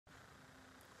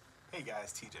Hey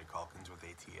guys, TJ Calkins with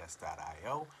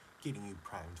ATS.io, getting you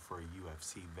primed for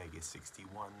UFC Vegas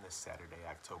 61 this Saturday,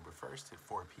 October 1st at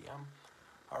 4 p.m.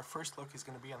 Our first look is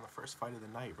going to be on the first fight of the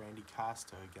night, Randy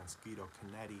Costa against Guido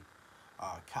Cannetti.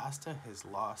 Costa has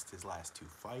lost his last two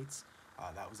fights.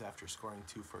 That was after scoring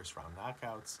two first-round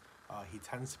knockouts. He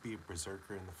tends to be a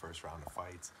berserker in the first round of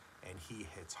fights, and he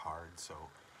hits hard, so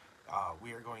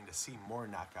we are going to see more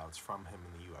knockouts from him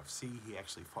in the UFC. He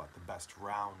actually fought the best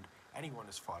round anyone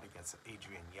has fought against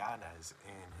Adrian Yanez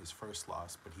in his first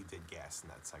loss, but he did gas in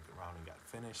that second round and got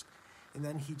finished. And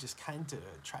then he just kind of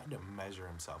tried to measure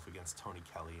himself against Tony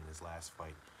Kelly in his last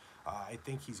fight. I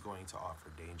think he's going to offer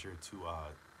danger to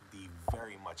the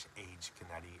very much aged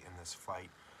Cannetti in this fight.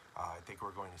 I think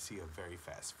we're going to see a very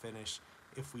fast finish.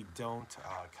 If we don't,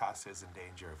 Costa is in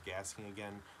danger of gassing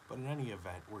again, but in any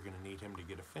event, we're going to need him to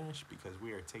get a finish because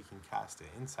we are taking Costa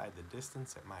inside the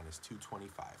distance at minus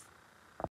 225.